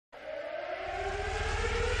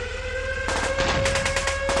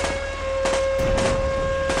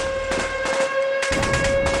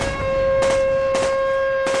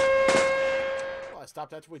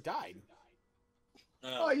that's where we died.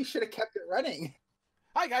 Oh, you should have kept it running.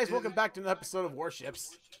 Hi guys, welcome back to an episode of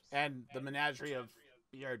Warships and the menagerie of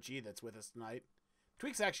BRG that's with us tonight.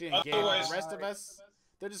 Tweek's actually in game. The rest of us,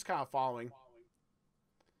 they're just kind of following.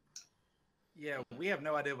 Yeah, we have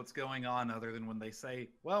no idea what's going on other than when they say,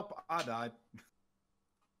 well, I died.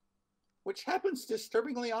 Which happens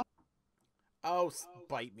disturbingly often. Oh,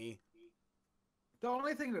 bite me. The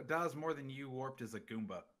only thing that does more than you warped is a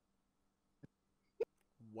Goomba.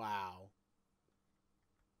 Wow.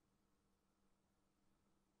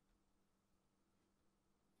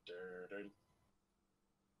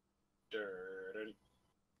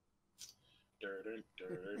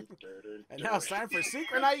 And now it's time for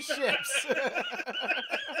synchronized ships.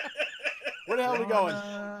 Where the hell are we going?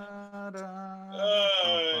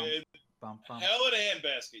 Hell in a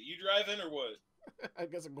handbasket. You driving or what? I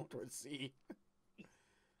guess I'm going towards C.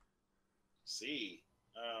 C.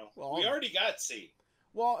 Well, we already got C.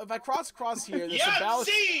 Well, if I cross across here, there's yeah, a battle.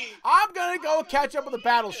 C! I'm gonna go catch up with the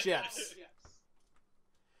battleships.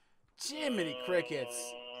 Jiminy crickets.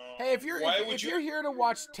 Hey, if you're here to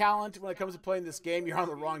watch talent when it comes to playing this game, you're on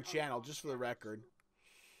the wrong channel, just for the record.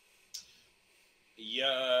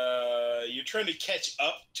 Yeah, you're trying to catch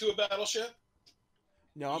up to a battleship?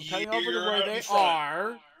 No, I'm cutting over to where they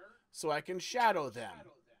are, so I can shadow them.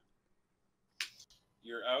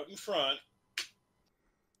 You're out in front.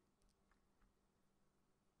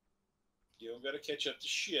 You don't got to catch up to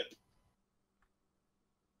ship.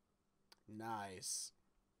 Nice.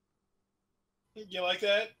 You like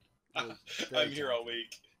that? I'm here all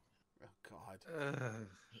week. Oh, God.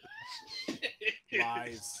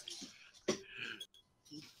 Lies.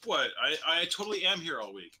 What? I totally am here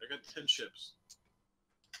all week. I got 10 ships.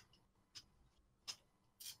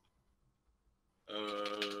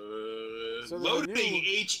 So loading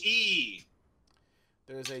HE.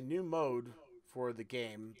 There's a new mode for the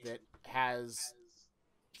game that has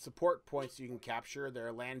support points you can capture.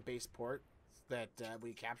 They're land-based ports that when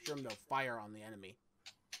you capture them, they'll fire on the enemy.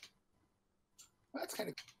 Well, that's kind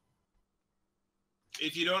of...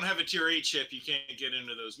 If you don't have a tier 8 ship, you can't get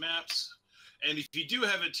into those maps. And if you do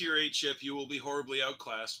have a tier 8 ship, you will be horribly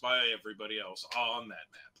outclassed by everybody else on that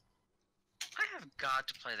map. I have got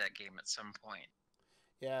to play that game at some point.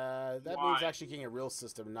 Yeah, that means actually getting a real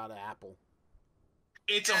system, not an Apple.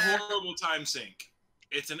 It's a horrible time sink.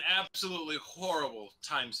 It's an absolutely horrible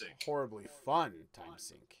time sink. Horribly fun time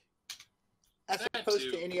sink. As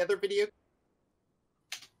opposed to any other video.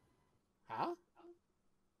 Huh?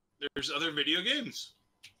 There's other video games.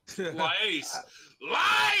 Lies!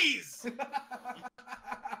 Lies!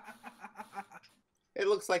 It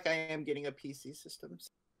looks like I am getting a PC system.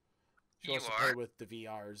 She wants to play with the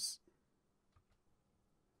VRs.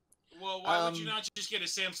 Well, why would you not just get a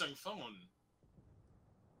Samsung phone?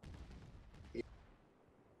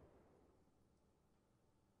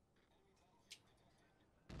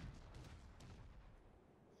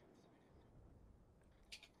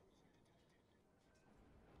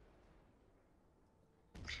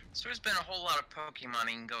 So there's been a whole lot of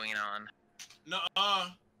Pokemoning going on. Nuh-uh.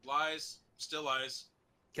 Lies. Still lies.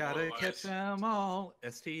 Gotta catch them all.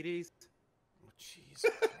 STDs. Oh, jeez.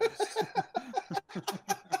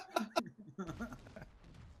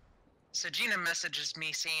 So Gina messages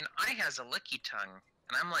me saying, I has a licky tongue.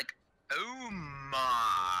 And I'm like, oh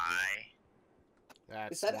my.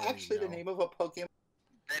 Is that actually the name of a Pokemon?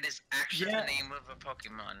 That is actually the name of a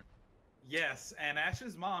Pokemon. Yes, and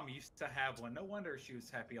Ash's mom used to have one. No wonder she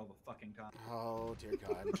was happy all the fucking time. Oh, dear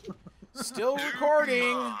God. Still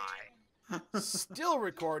recording. Still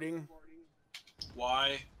recording.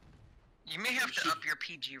 Why? You may have to up your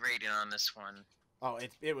PG rating on this one. Oh,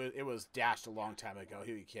 it was dashed a long time ago.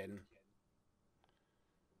 Who are you kidding?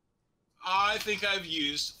 I think I've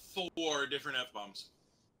used 4 different F-bombs.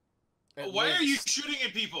 Why are you shooting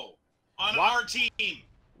at people on our team?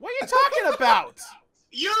 What are you talking about?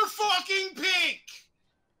 You're fucking pink!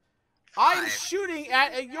 I'm shooting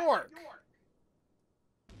at a York.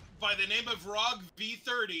 By the name of Rog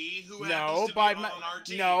V30, who happens to be on our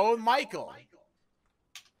team. No, Michael.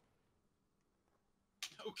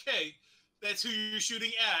 Okay, that's who you're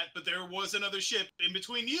shooting at, but there was another ship in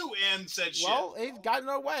between you and said ship. Well, they've gotten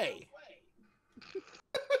away.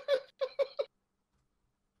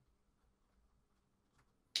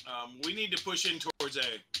 We need to push in towards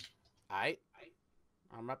A. Alright.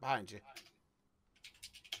 I'm right behind you.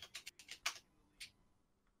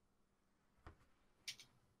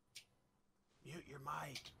 Mute your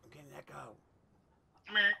mic. I'm getting an echo.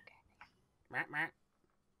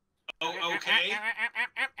 Oh, okay.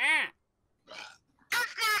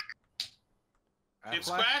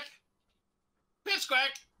 Pipsquack?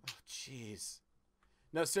 Pipsquack! Oh, jeez.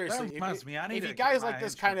 No, seriously. That reminds me, I need if you to guys get like my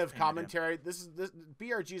this kind of insurance payment in. commentary, this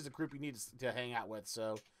BRG is the group you need to hang out with.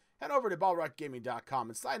 So head over to BallRockGaming.com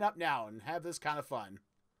and sign up now and have this kind of fun.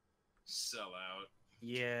 Sell out.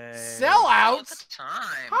 Yeah. Sell All out? the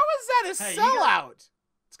time. How is that a Hey, you got- sellout?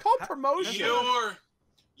 It's called promotion.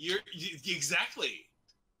 You're exactly.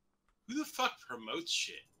 Who the fuck promotes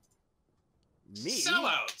shit? Me?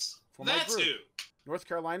 Sellouts. For my That's group. who. North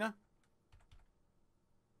Carolina?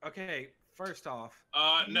 Okay, first off,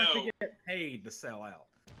 you No. have to get paid to sell out.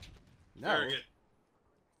 No. Farragut.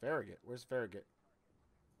 Farragut. Where's Farragut?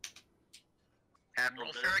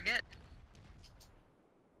 Admiral Farragut.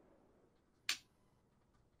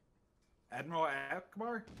 Admiral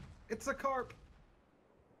Akbar? It's a carp.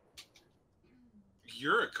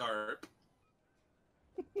 You're a carp.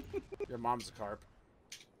 Your mom's a carp.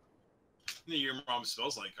 Your mom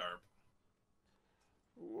smells like carp.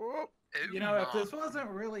 Whoop. Ooh, You know, if Mom.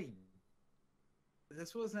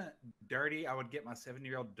 this wasn't dirty, I would get my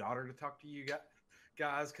 7-year-old daughter to talk to you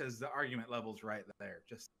guys, because the argument level's right there.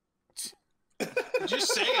 Just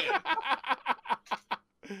Just saying.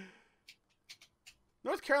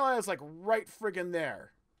 North Carolina's like right friggin'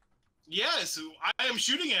 there. Yes, I am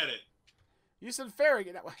shooting at it. You said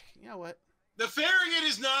Farragut. You know what? The Farragut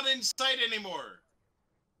is not in sight anymore.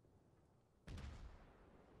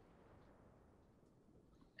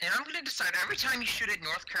 And I'm going to decide every time you shoot at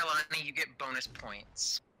North Carolina, you get bonus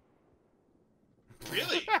points.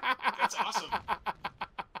 Really? That's awesome.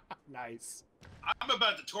 Nice. I'm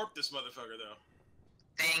about to torp this motherfucker, though.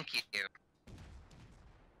 Thank you.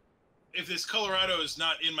 If this Colorado is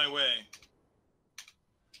not in my way.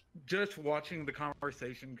 just watching the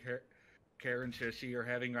conversation Karen and Shishi are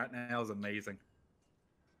having right now is amazing.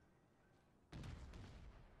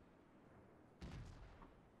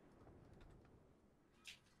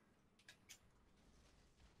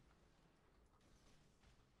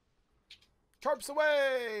 Tarps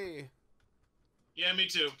away! Yeah, me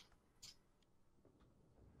too.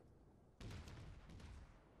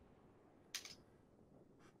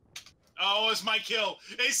 Oh, it's my kill.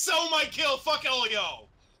 It's so my kill. Fuck all of y'all.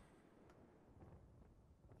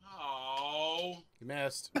 Oh. You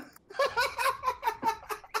missed.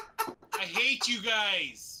 I hate you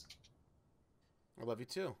guys. I love you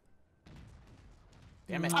too.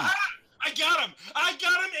 Damn it. Ah, I got him. I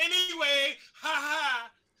got him anyway. Ha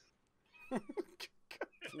ha.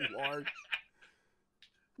 Lord.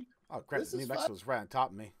 Oh, crap. This New is Mexico's right on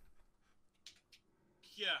top of me.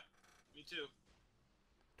 Yeah, me too.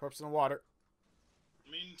 Torps in the water.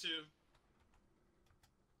 Me too.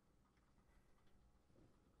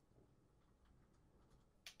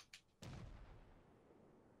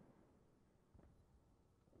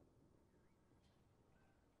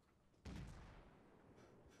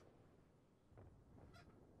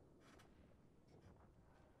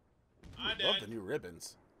 I Love did. the new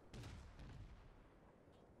ribbons.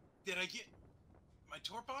 Did I get my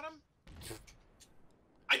torp on him?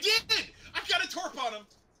 I did! I got a torp on him!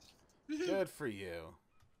 Good for you.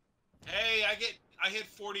 Hey, I hit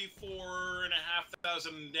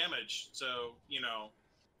 44,500 damage, so, you know,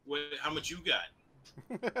 how much you got?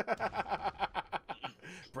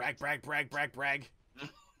 Brag, brag, brag, brag, brag.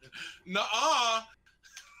 Nuh-uh!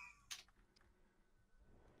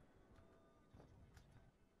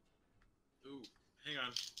 Ooh, hang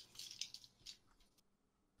on.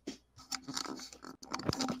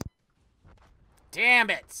 Damn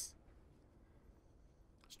it! Was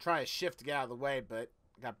trying to shift to get out of the way, but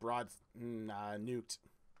got broad nuked.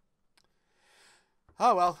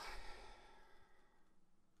 Oh well.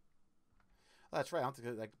 Oh, that's right. I don't have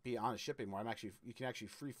to like be on a ship anymore. You can actually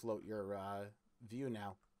free float your view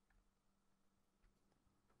now.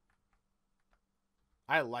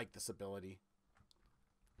 I like this ability.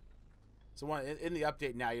 So in the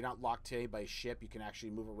update now, you're not locked to anybody's ship. You can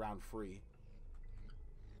actually move around free.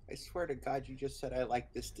 I swear to God, you just said I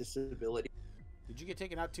like this disability. Did you get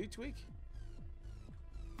taken out too, Tweek?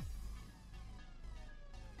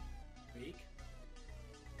 Tweek?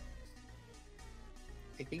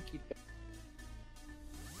 I think you.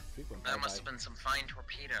 Tweek went That must bye-bye. have been some fine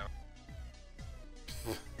torpedo.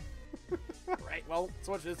 Right, well,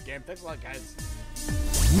 so much for this game. Thanks a lot, guys.